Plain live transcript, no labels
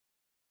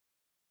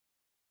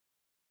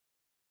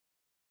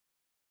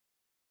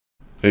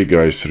Hey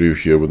guys, Ryu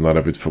here with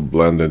another bit for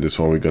Blender. This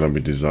one we're gonna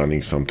be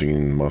designing something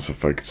in Mass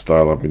Effect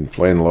style. I've been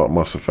playing a lot of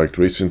Mass Effect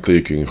recently.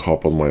 You can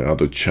hop on my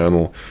other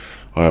channel.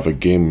 I have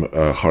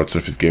a hard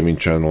surface gaming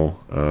channel,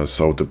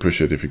 so I would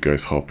appreciate if you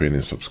guys hop in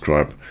and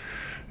subscribe.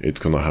 It's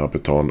gonna help a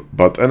ton.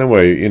 But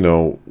anyway, you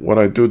know, what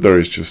I do there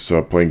is just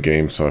playing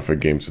games, sci-fi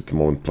games at the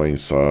moment, playing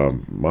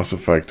Mass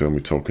Effect, and we're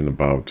talking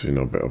about, you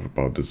know, a bit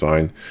about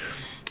design.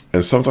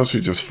 And sometimes we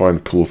just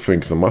find cool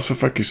things. The Mass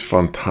Effect is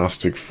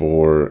fantastic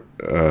for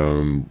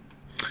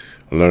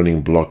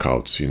learning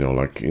blockouts, you know,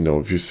 like, you know,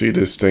 if you see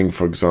this thing,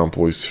 for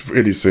example, it's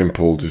really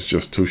simple. It's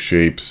just two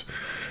shapes,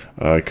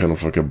 kind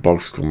of like a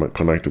box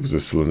connected with a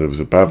cylinder with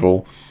a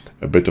bevel,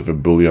 a bit of a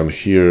boolean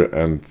here,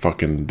 and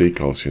fucking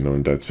decals, you know,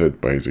 and that's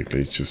it,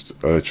 basically. It's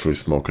just literally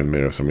smoke and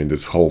mirrors. I mean,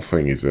 this whole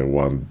thing is a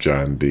one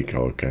giant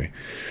decal, okay?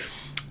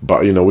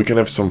 But, you know, we can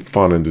have some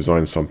fun and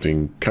design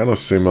something kind of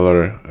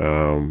similar,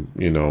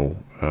 you know,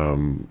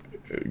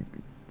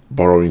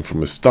 borrowing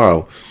from a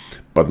style,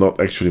 but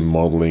not actually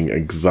modeling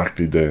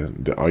exactly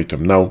the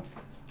item. Now,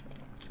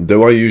 the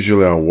way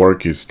usually I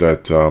work is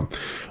that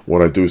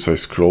what I do is I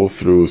scroll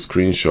through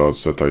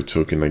screenshots that I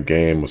took in a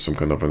game or some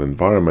kind of an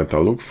environment. I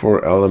look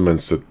for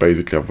elements that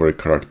basically are very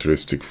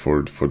characteristic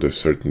for this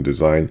certain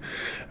design,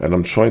 and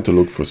I'm trying to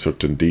look for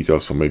certain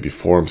details or maybe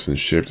forms and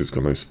shapes that's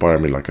going to inspire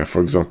me. Like I,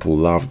 for example,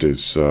 love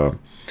this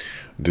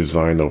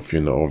design of, you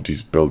know, of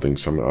these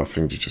buildings. I mean, I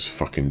think they're just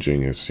fucking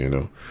genius, you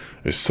know.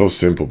 It's so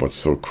simple but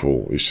so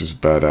cool. It's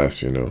just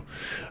badass, you know.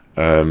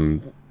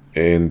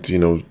 And you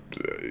know,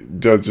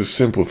 there are just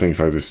simple things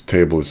like this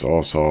table is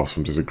also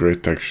awesome. There's a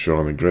great texture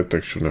on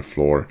the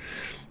floor.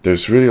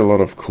 There's really a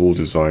lot of cool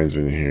designs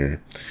in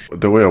here.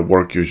 The way I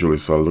work usually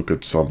is I look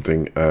at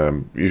something,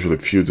 usually a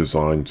few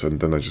designs,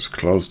 and then I just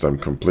close them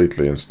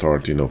completely and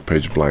start, you know,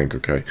 page blank,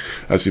 okay?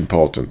 That's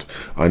important.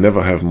 I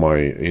never have my,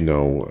 you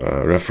know,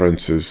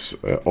 references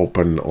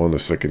open on the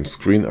second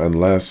screen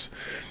unless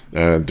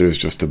there's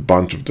just a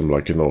bunch of them,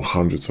 like, you know,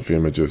 hundreds of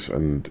images,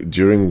 and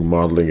during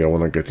modeling I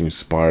want to get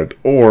inspired,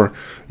 or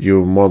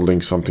you're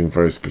modeling something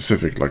very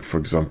specific, like for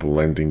example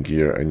landing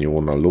gear, and you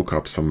want to look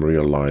up some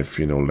real life,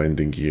 you know,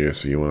 landing gear,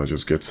 so you want to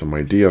just get some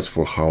ideas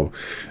for how,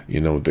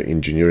 you know, the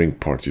engineering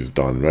part is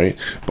done, right?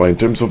 But in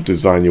terms of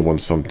design, you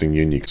want something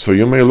unique, so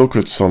you may look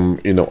at some,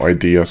 you know,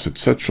 ideas,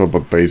 etc.,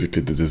 but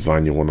basically the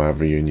design you want to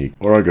have a unique.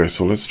 Alright guys,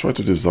 so let's try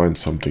to design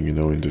something, you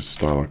know, in this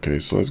style. Okay,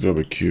 so let's grab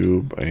a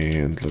cube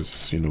and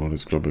let's, you know,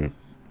 let's grab a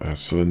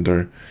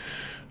cylinder,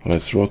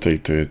 let's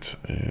rotate it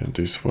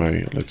this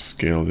way, let's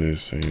scale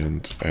this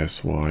and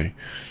SY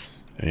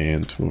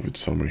and move it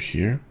somewhere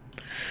here.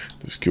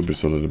 This cube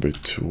is a little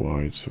bit too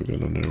wide, so we're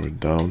gonna narrow it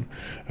down,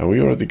 and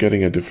we're already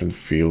getting a different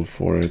feel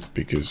for it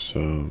because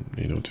you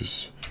know,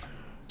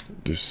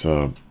 this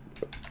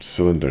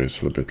cylinder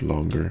is a little bit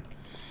longer.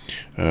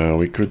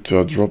 We could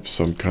drop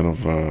some kind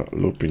of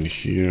loop in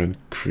here and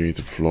create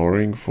a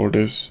flooring for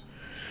this,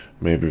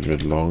 maybe a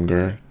bit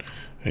longer,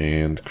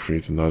 and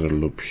create another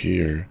loop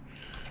here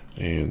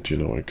and, you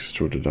know,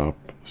 extrude it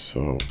up,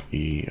 so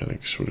E and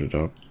extrude it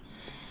up.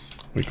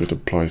 We could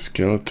apply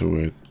scale to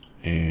it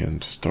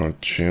and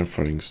start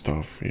chamfering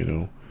stuff, you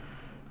know,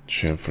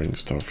 chamfering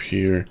stuff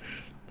here.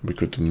 We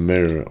could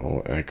mirror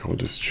or echo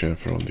this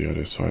chamfer on the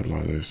other side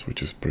like this,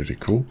 which is pretty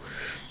cool.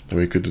 And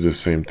we could do the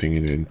same thing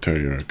in the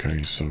interior,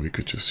 okay? So we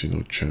could just, you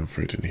know,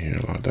 chamfer it in here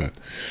like that.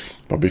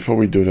 But before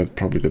we do that,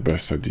 probably the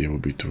best idea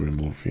would be to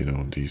remove, you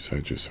know, these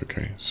edges,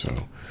 okay?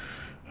 So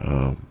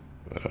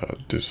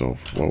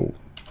dissolve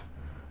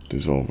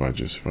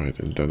edges, right?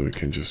 And then we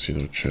can just, you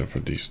know,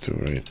 chamfer these two,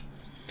 right?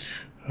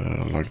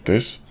 Like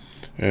this,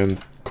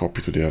 and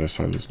copy to the other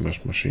side with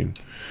Mesh Machine.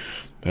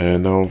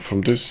 And now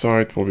from this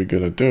side, what we're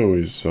gonna do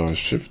is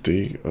Shift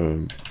D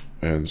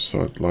and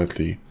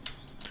slightly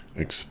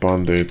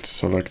expand it,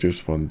 select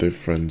this one,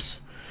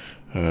 difference,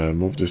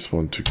 move this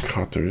one to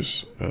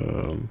cutters,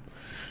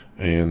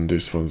 and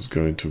this one's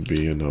going to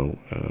be, you know,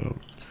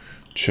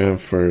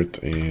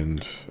 chamfered,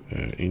 and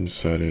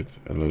inset it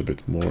a little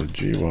bit more,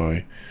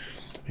 GY,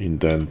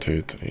 indent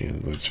it,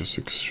 and let's just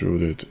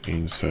extrude it,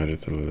 inset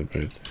it a little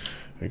bit,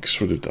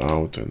 extrude it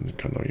out, and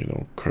kind of, you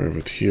know, curve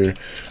it here.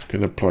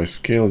 Can apply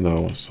scale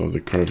now, so the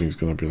curving is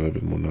going to be a little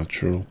bit more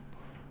natural.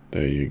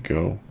 There you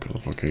go, kind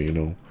of like a, you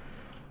know,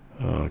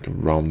 like a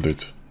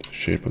rounded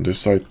shape on this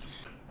side.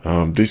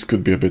 This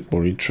could be a bit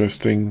more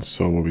interesting,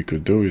 so what we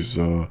could do is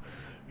you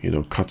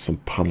know, cut some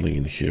paneling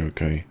in here,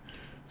 okay?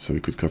 So we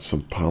could cut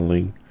some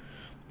paneling,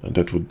 and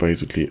that would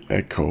basically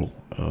echo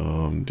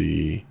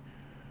the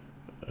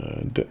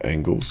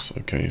angles,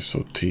 okay?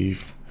 So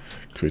teeth,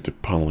 create a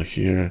panel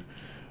here,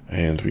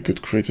 and we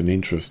could create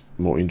an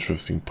more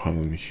interesting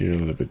panel in here, a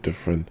little bit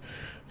different.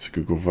 So we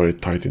could go very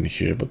tight in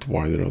here, but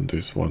wider on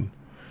this one,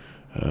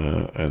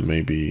 and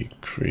maybe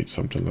create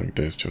something like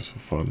this just for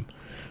fun.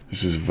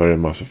 This is very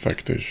Mass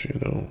Effect-ish, you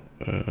know,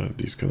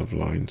 these kind of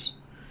lines.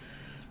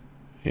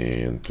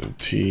 And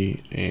T,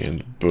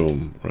 and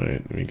boom,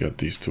 right? We got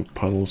these two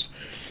panels.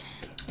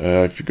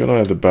 If you're gonna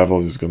add the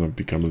bevel, it's gonna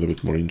become a little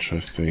bit more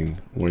interesting.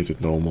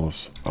 Weighted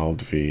normals,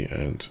 Alt V,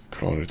 and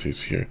Cablerator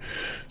is here.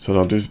 So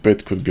now this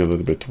bit could be a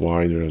little bit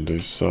wider on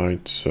this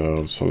side.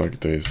 So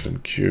select this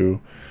and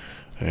Q,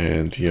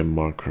 and EM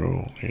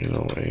macro, you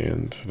know,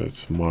 and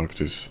let's mark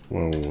this.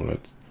 Whoa,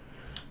 let's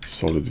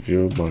solid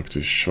view, mark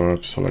this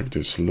sharp, select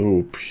this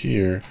loop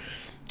here,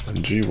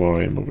 and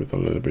GY, move it a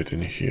little bit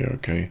in here.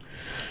 Okay.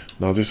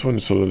 Now this one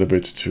is a little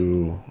bit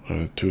too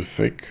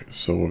thick.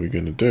 So what we're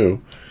gonna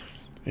do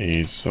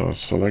is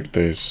select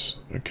this,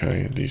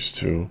 okay, these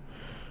two,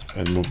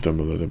 and move them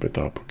a little bit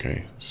up.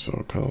 Okay,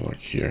 so kind of like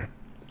here.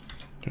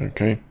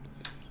 Okay,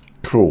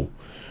 cool.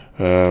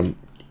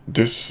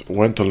 This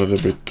went a little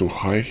bit too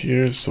high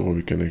here, so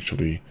we can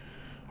actually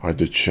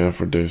either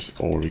chamfer this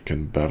or we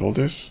can bevel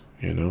this,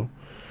 you know.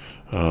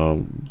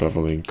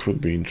 Beveling could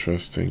be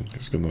interesting.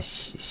 It's gonna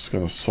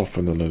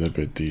soften a little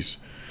bit these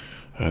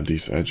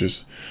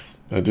edges.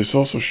 This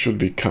also should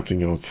be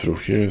cutting out through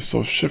here,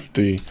 so shift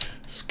D,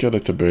 scale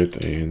it a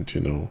bit, and you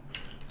know,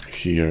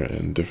 here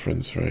and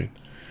difference, right?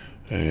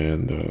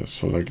 And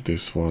select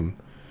this one,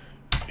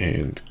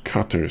 and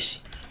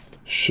cutters,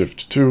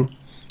 shift 2,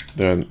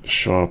 then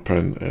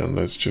sharpen, and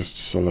let's just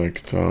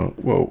select,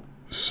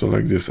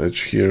 select this edge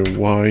here,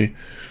 Y,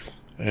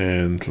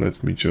 and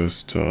let me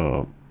just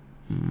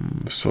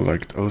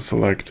select, I'll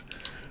select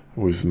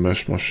with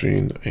mesh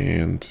machine,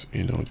 and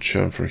you know,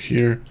 chamfer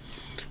here.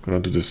 Gonna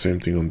do the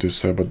same thing on this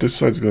side, but this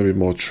side's gonna be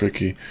more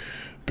tricky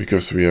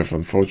because we have,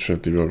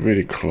 unfortunately, we're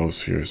really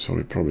close here, so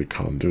we probably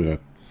can't do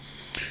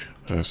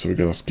that. So we're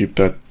gonna skip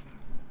that,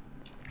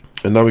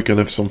 and now we can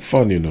have some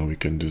fun. You know, we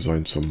can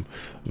design some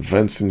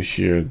vents in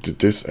here.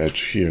 This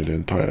edge here, the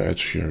entire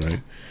edge here,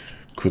 right,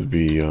 could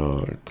be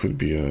a,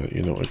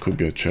 you know, it could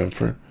be a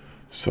chamfer.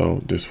 So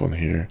this one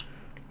here,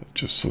 let's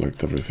just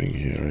select everything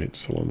here, right?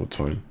 So one more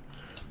time,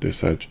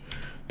 this edge,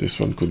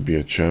 this one could be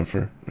a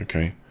chamfer.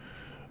 Okay.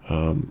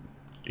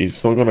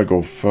 It's not gonna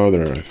go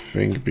further, I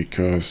think,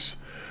 because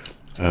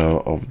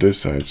of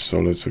this edge. So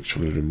let's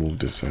actually remove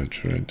this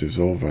edge, right?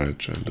 Dissolve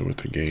edge and do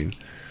it again.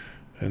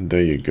 And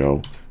there you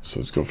go. So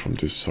let's go from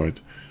this side.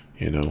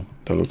 You know,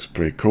 that looks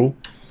pretty cool.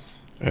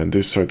 And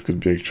this side could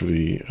be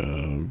actually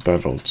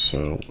beveled.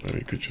 So we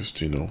could just,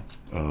 you know,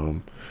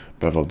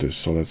 bevel this.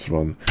 So let's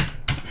run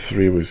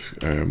 3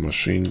 with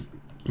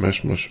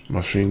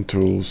machine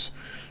tools.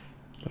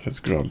 Let's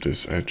grab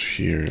this edge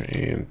here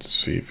and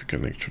see if we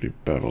can actually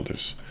bevel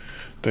this.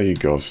 There you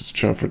go. So it's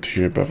chamfered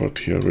here, beveled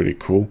here, really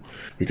cool.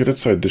 We could add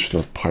some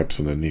additional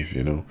pipes underneath,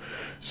 you know.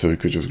 So we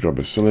could just grab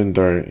a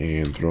cylinder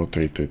and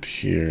rotate it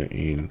here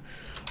in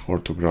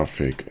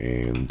orthographic,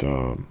 and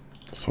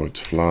so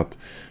it's flat.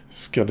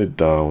 Scale it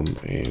down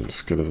and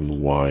scale it on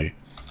Y.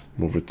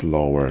 Move it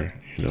lower,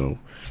 you know,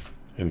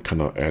 and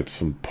kind of add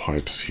some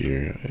pipes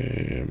here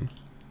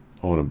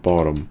on the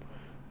bottom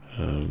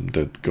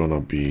that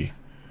gonna be,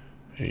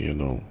 you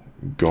know,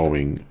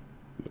 going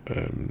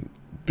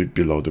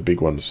below the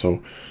big one.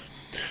 So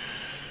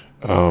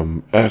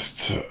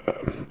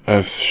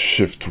S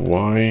shift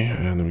Y,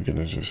 and we're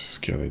gonna just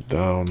scale it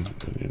down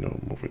and, you know,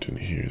 move it in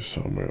here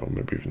somewhere, or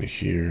maybe even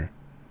here.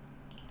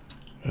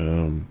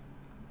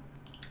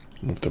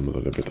 Move them a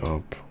little bit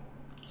up,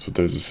 so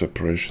there's a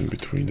separation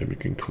between them. You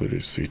can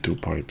clearly see 2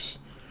 pipes.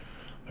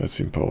 That's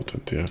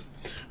important, yeah.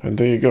 And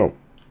there you go.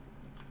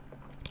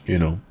 You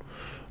know,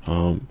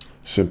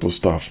 simple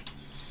stuff.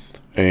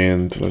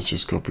 And let's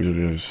just copy to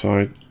the other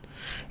side.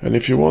 And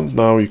if you want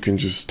now, you can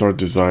just start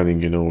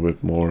designing, you know, a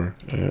bit more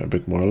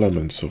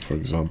elements. So for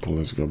example,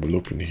 let's grab a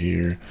loop in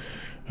here.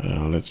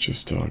 Let's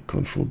just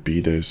Control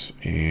B this,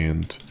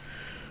 and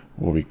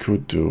what we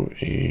could do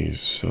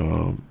is,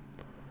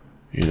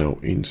 you know,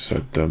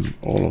 inset them,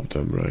 all of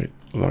them, right,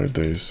 like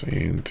this,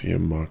 and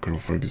EM macro,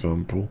 for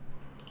example,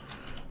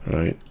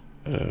 right.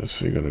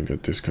 So you're gonna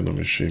get this kind of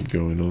a shape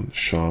going on.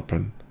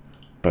 Sharpen,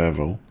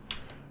 bevel.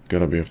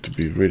 Have to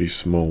be really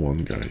small one,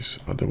 guys,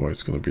 otherwise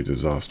it's gonna be a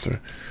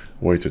disaster.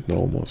 Weighted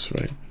normals,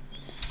 right?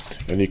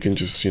 And you can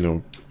just, you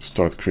know,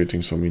 start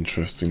creating some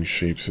interesting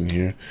shapes in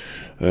here.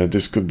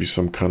 This could be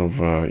some kind of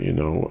you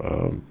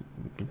know,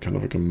 kind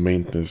of like a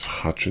maintenance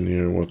hatch in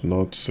here or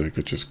whatnot. So you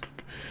could just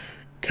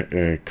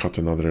cut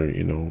another,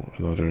 you know,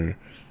 another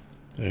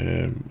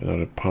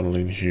panel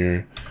in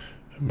here,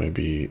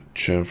 maybe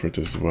chamfer it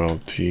as well.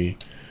 T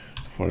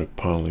for a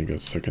panel, you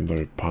got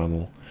secondary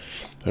panel.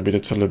 Maybe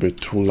that's a little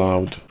bit too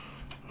loud.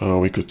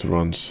 We could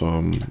run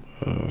some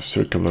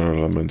circular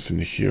elements in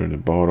here in the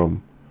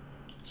bottom,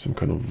 some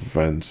kind of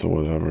vents or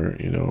whatever,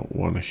 you know,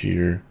 one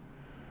here,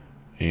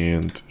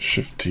 and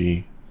Shift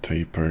T,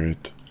 taper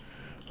it.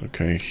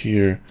 Okay,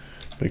 here,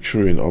 make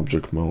sure you're in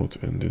object mode,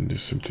 and then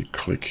just simply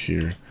click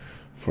here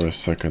for a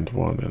second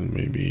one, and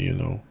maybe, you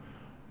know,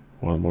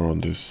 one more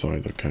on this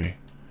side. Okay,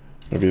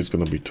 maybe it's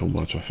gonna be too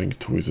much. I think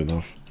 2 is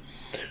enough.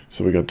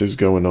 So we got this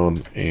going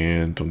on,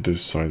 and on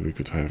this side we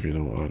could have, you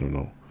know, I don't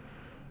know,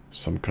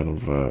 some kind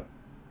of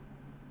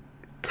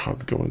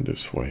cut going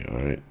this way. All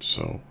right,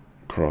 so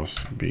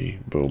cross B,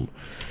 boom,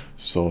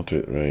 sort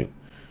it, right,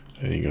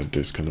 and you got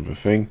this kind of a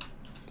thing.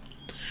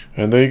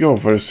 And there you go,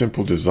 very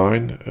simple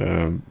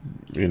design.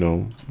 You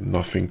know,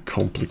 nothing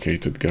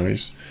complicated,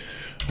 guys.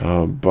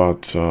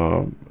 But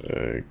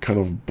kind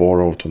of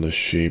borrowed on a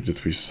shape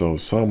that we saw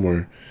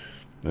somewhere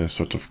and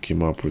sort of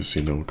came up with,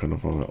 you know, kind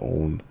of our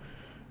own,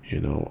 you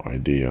know,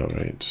 idea,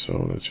 right?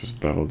 So let's just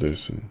bevel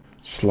this and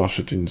slush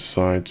it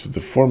inside. So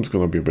the form's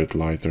gonna be a bit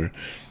lighter.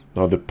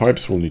 Now the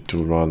pipes will need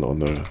to run on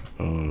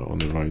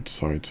the right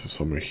side, so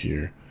somewhere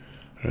here,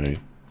 right?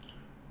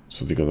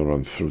 So they're gonna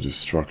run through this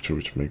structure,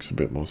 which makes a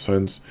bit more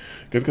sense.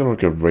 Get kind of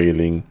like a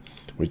railing,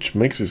 which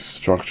makes this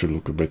structure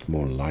look a bit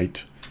more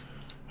light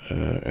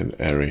and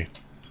airy.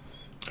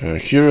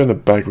 Here in the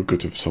back we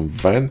could have some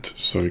vent,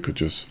 so we could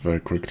just very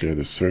quickly add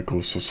a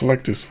circle. So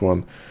select this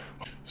one,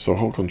 so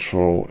hold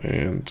control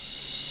and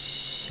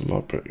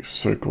slap a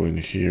circle in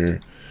here.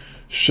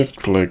 Shift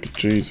click,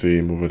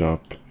 JZ, move it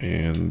up,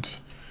 and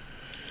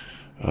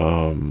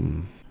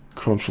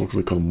control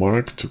click on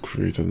mark to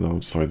create an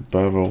outside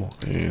bevel,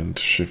 and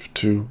shift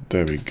 2,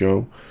 there we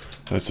go.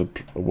 Let's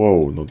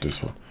whoa, not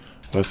this one.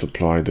 Let's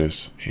apply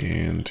this,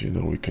 and you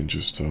know, we can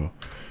just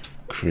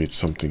create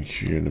something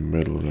here in the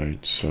middle,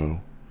 right? So,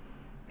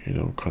 you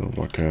know, kind of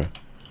like a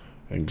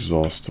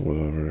exhaust or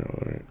whatever,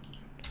 or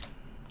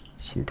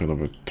some kind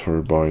of a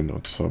turbine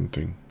or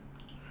something.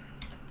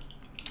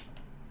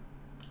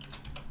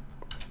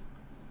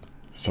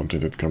 Something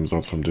that comes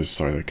out from this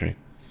side, okay?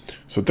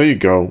 So there you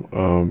go,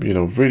 you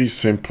know, really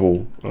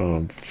simple,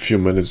 few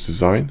minutes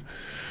design,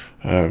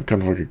 kind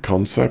of like a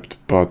concept,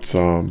 but,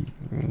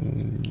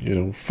 you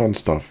know, fun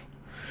stuff.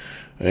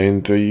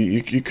 And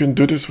you can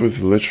do this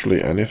with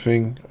literally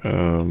anything.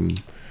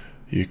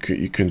 You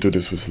can do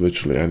this with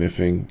literally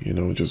anything, you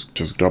know,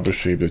 just grab a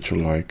shape that you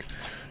like,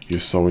 you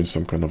saw in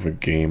some kind of a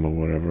game or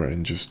whatever,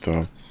 and just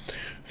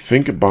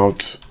think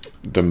about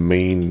the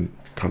main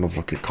kind of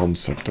like a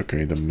concept,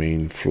 okay, the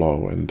main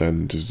flow, and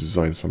then just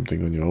design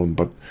something on your own.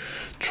 But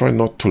try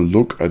not to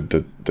look at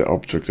the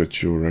object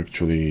that you're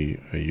actually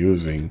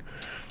using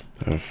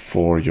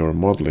for your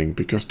modeling,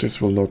 because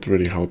this will not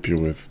really help you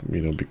with,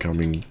 you know,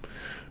 becoming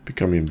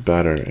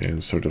better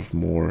and sort of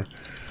more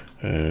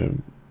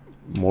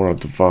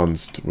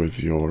advanced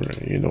with your,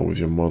 you know, with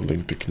your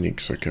modeling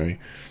techniques, okay?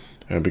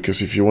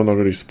 Because if you want to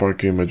really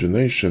spark your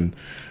imagination,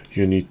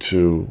 you need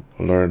to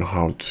learn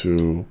how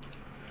to,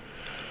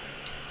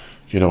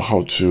 you know,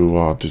 how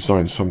to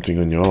design something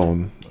on your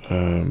own.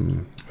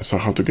 So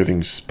how to get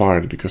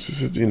inspired, because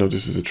this is, you know,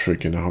 this is a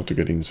trick, you know, how to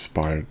get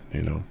inspired,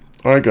 you know.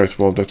 Alright guys,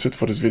 well, that's it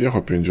for this video.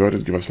 Hope you enjoyed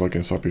it. Give us a like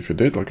and sub if you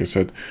did. Like I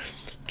said,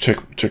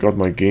 check out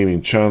my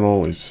gaming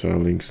channel. It's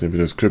links in the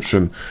video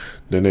description.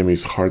 The name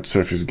is Hard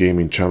Surface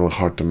Gaming Channel.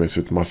 Hard to miss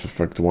it. Mass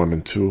Effect 1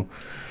 and 2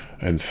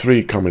 and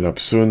 3 coming up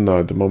soon.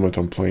 At the moment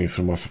I'm playing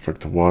through Mass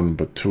Effect 1,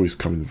 but 2 is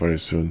coming very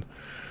soon.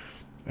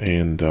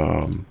 And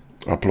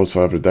uploads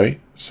are every day.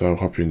 So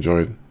hope you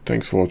enjoyed.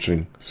 Thanks for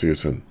watching. See you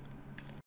soon.